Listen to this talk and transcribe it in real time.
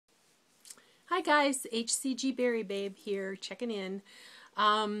Hi guys, HCG Berry Babe here, checking in.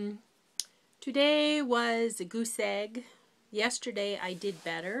 Today was a goose egg. Yesterday I did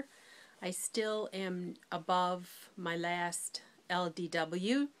better. I still am above my last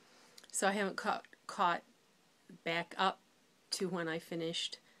LDW, so I haven't caught back up to when I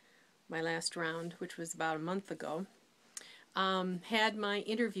finished my last round, which was about a month ago. Had my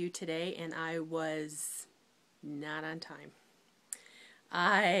interview today and I was not on time.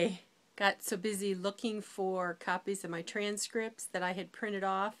 I got so busy looking for copies of my transcripts that I had printed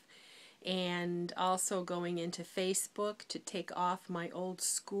off, and also going into Facebook to take off my old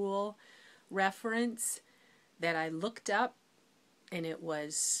school reference, that I looked up and it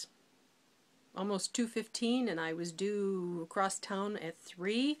was almost 2:15 and I was due across town at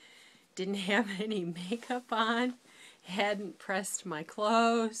 3. Didn't have any makeup on, hadn't pressed my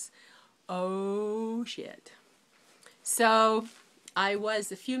clothes. Oh shit. So I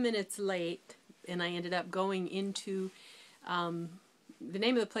was a few minutes late, and I ended up going into, the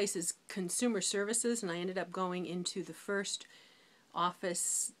name of the place is Consumer Services, and I ended up going into the first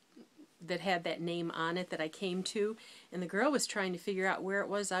office that had that name on it that I came to, and the girl was trying to figure out where it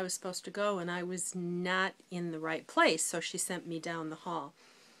was I was supposed to go, and I was not in the right place, so she sent me down the hall.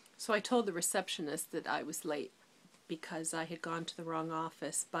 So I told the receptionist that I was late because I had gone to the wrong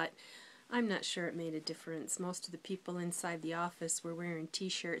office, but I'm not sure it made a difference. Most of the people inside the office were wearing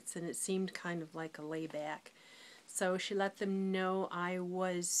t-shirts, and it seemed kind of like a layback. So she let them know I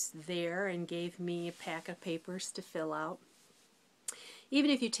was there and gave me a pack of papers to fill out.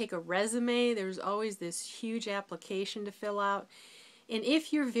 Even if you take a resume, there's always this huge application to fill out. And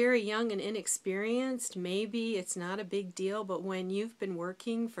if you're very young and inexperienced, maybe it's not a big deal, but when you've been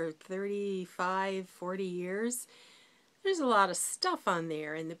working for 35, 40 years, there's a lot of stuff on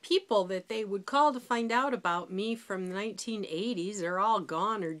there, and the people that they would call to find out about me from the 1980s are all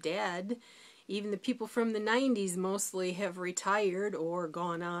gone or dead. Even the people from the 90s mostly have retired or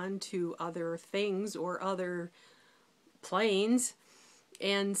gone on to other things or other planes.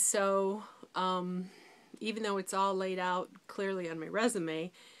 And so, even though it's all laid out clearly on my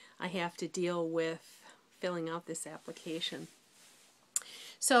resume, I have to deal with filling out this application.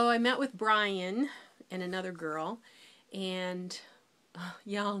 So I met with Brian and another girl, and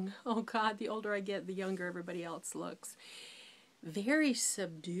young. Oh God, the older I get, the younger everybody else looks. Very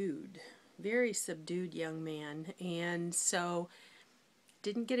subdued young man, and so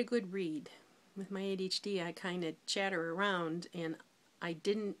didn't get a good read. With my ADHD, I kind of chatter around, and I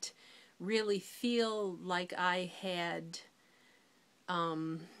didn't really feel like I had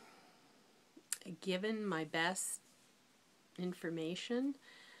given my best information.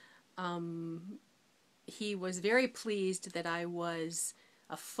 He was very pleased that I was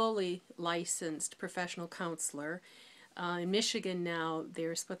a fully licensed professional counselor. In Michigan now,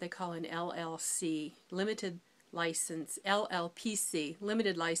 there's what they call an LLC, limited license, LLPC,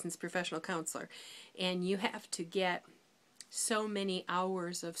 limited license professional counselor. And you have to get so many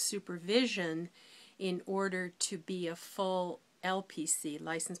hours of supervision in order to be a full LPC,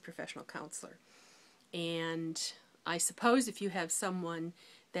 licensed professional counselor. And I suppose if you have someone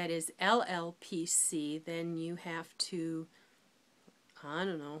that is LLPC, then you have to, I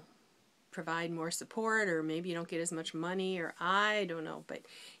don't know, provide more support, or maybe you don't get as much money, or I don't know. But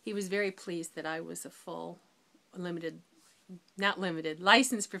he was very pleased that I was a full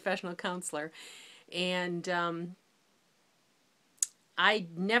licensed professional counselor. And I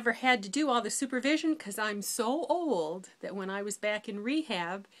never had to do all the supervision because I'm so old that when I was back in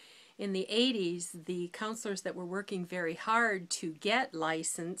rehab in the 80s, the counselors that were working very hard to get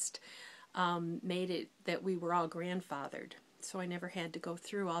licensed made it that we were all grandfathered. So I never had to go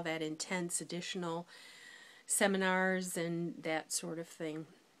through all that intense additional seminars and that sort of thing.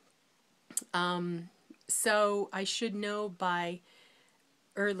 So I should know by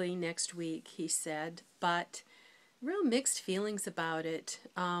early next week, he said, but real mixed feelings about it.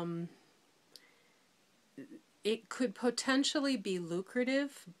 It could potentially be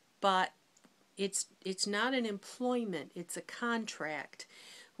lucrative, but it's not an employment, it's a contract,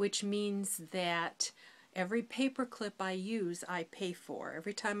 which means that every paperclip I use, I pay for.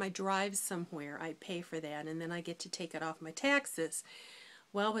 Every time I drive somewhere, I pay for that, and then I get to take it off my taxes.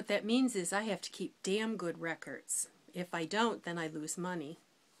 Well, what that means is I have to keep damn good records. If I don't, then I lose money.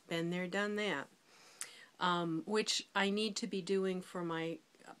 Been there, done that. Which I need to be doing for my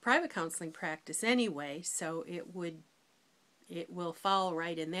private counseling practice anyway, so it will fall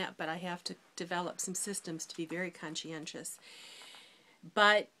right in that, but I have to develop some systems to be very conscientious.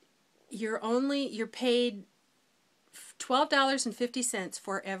 But you're paid $12.50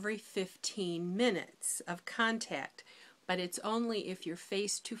 for every 15 minutes of contact, but it's only if you're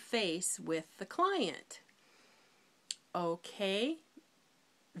face to face with the client. Okay,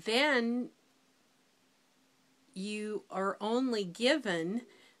 then you are only given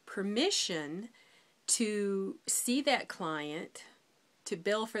permission to see that client, to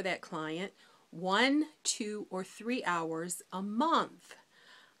bill for that client 1, 2, or 3 hours a month.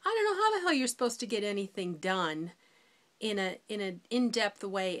 I don't know how the hell you're supposed to get anything done in an in-depth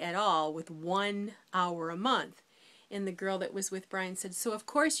way at all with 1 hour a month. And the girl that was with Brian said, so of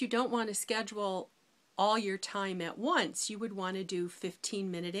course you don't want to schedule all your time at once. You would want to do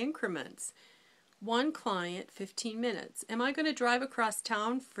 15-minute increments. One client, 15 minutes. Am I going to drive across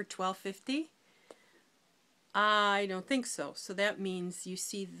town for $12.50? I don't think so. So that means you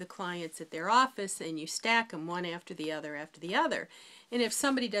see the clients at their office and you stack them one after the other after the other. And if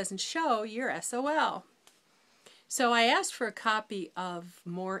somebody doesn't show, you're SOL. So I asked for a copy of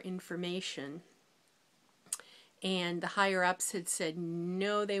more information, and the higher-ups had said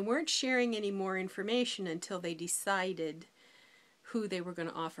no, they weren't sharing any more information until they decided who they were going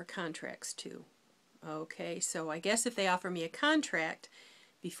to offer contracts to. Okay, so I guess if they offer me a contract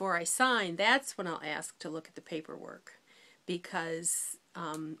before I sign, that's when I'll ask to look at the paperwork, because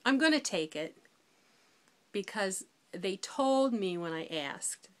I'm going to take it, because they told me when I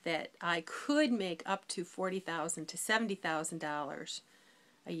asked that I could make up to $40,000 to $70,000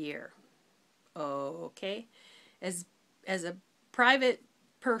 a year. Okay, as a private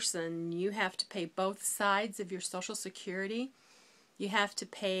person, you have to pay both sides of your Social Security. You have to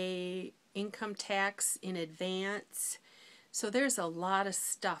pay income tax in advance. So there's a lot of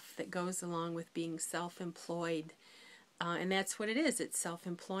stuff that goes along with being self-employed, and that's what it is. It's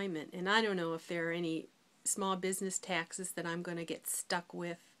self-employment. And I don't know if there are any small business taxes that I'm going to get stuck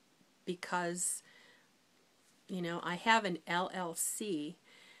with, because, you know, I have an LLC,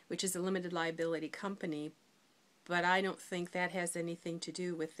 which is a limited liability company, but I don't think that has anything to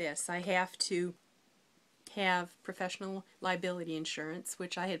do with this. I have to have professional liability insurance,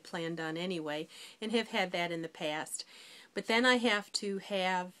 which I had planned on anyway, and have had that in the past. But then I have to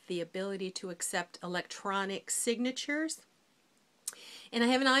have the ability to accept electronic signatures. And I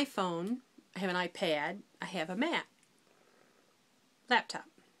have an iPhone, I have an iPad, I have a Mac laptop.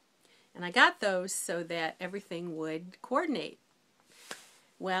 And I got those so that everything would coordinate.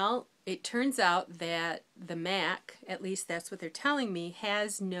 Well, it turns out that the Mac, at least that's what they're telling me,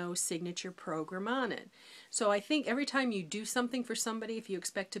 has no signature program on it. So I think every time you do something for somebody, if you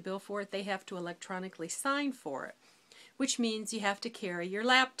expect to bill for it, they have to electronically sign for it, which means you have to carry your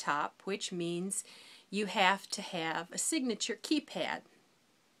laptop, which means you have to have a signature keypad,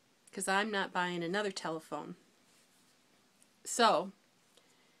 because I'm not buying another telephone. So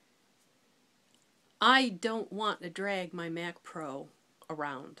I don't want to drag my Mac Pro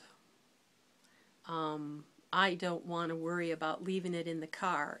around. I don't want to worry about leaving it in the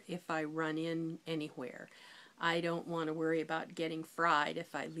car if I run in anywhere. I don't want to worry about getting fried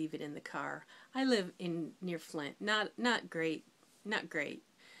if I leave it in the car. I live near Flint. Not great.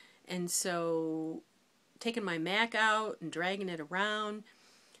 And so taking my Mac out and dragging it around.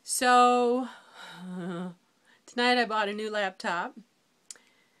 So tonight I bought a new laptop.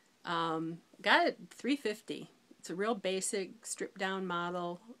 Got it $350. It's a real basic stripped down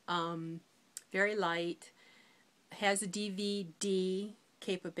model. Very light. Has a DVD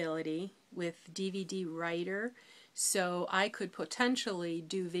capability with DVD writer, so I could potentially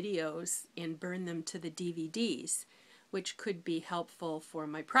do videos and burn them to the DVDs, which could be helpful for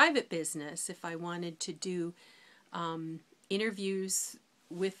my private business if I wanted to do interviews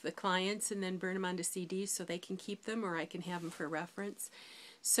with the clients and then burn them onto CDs so they can keep them, or I can have them for reference.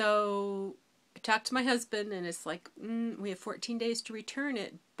 So I talked to my husband, and it's like, we have 14 days to return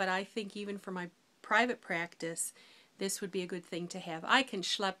it, but I think even for my private practice, this would be a good thing to have. I can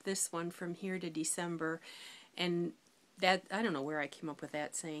schlep this one from here to December, and that, I don't know where I came up with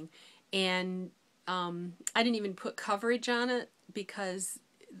that saying. And I didn't even put coverage on it, because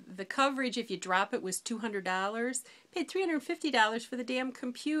the coverage, if you drop it, was $200. Paid $350 for the damn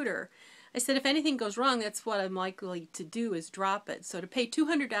computer. I said, if anything goes wrong, that's what I'm likely to do, is drop it. So to pay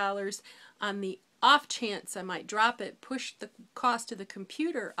 $200 on the off chance I might drop it, push the cost of the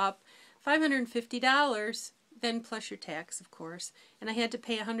computer up $550, then plus your tax, of course. And I had to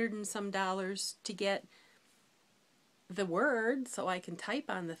pay $100 and some to get the Word so I can type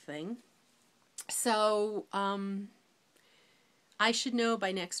on the thing. So I should know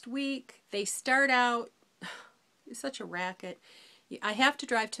by next week. They start out, it's such a racket. I have to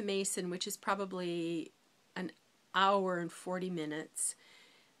drive to Mason, which is probably an hour and 40 minutes.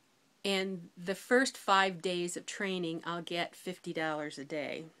 And the first 5 days of training, I'll get $50 a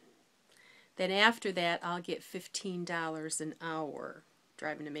day. Then after that, I'll get $15 an hour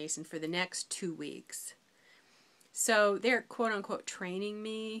driving to Mason for the next 2 weeks. So they're quote-unquote training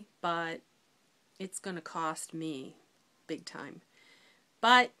me, but it's going to cost me big time.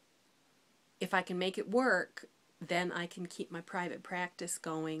 But if I can make it work, then I can keep my private practice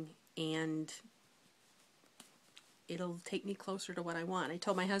going, and it'll take me closer to what I want. I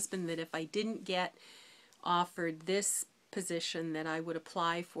told my husband that if I didn't get offered this position, that I would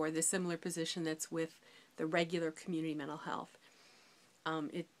apply for the similar position that's with the regular community mental health.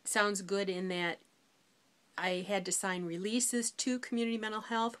 It sounds good in that I had to sign releases to community mental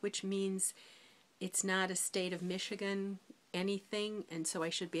health, which means it's not a state of Michigan anything, and so I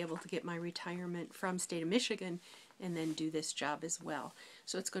should be able to get my retirement from state of Michigan and then do this job as well.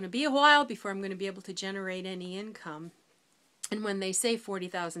 So it's going to be a while before I'm going to be able to generate any income. And when they say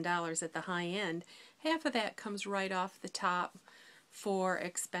 $40,000 at the high end, half of that comes right off the top for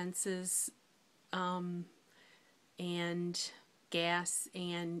expenses and gas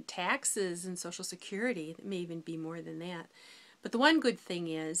and taxes and Social Security. It may even be more than that. But the one good thing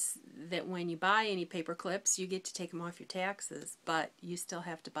is that when you buy any paper clips, you get to take them off your taxes, but you still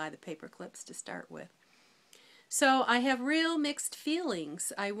have to buy the paper clips to start with. So I have real mixed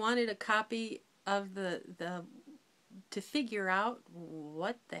feelings. I wanted a copy of to figure out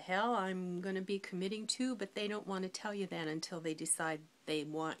what the hell I'm going to be committing to, but they don't want to tell you that until they decide they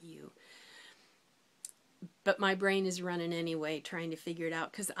want you. But my brain is running anyway, trying to figure it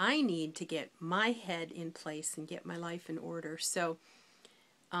out, because I need to get my head in place and get my life in order. So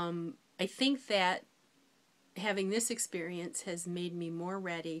I think that having this experience has made me more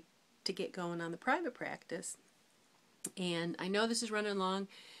ready to get going on the private practice. And I know this is running long,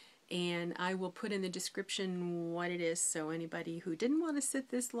 and I will put in the description what it is so anybody who didn't want to sit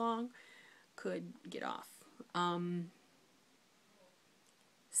this long could get off.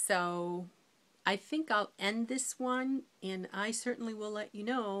 So I think I'll end this one, and I certainly will let you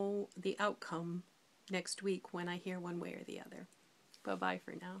know the outcome next week when I hear one way or the other. Bye-bye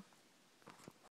for now.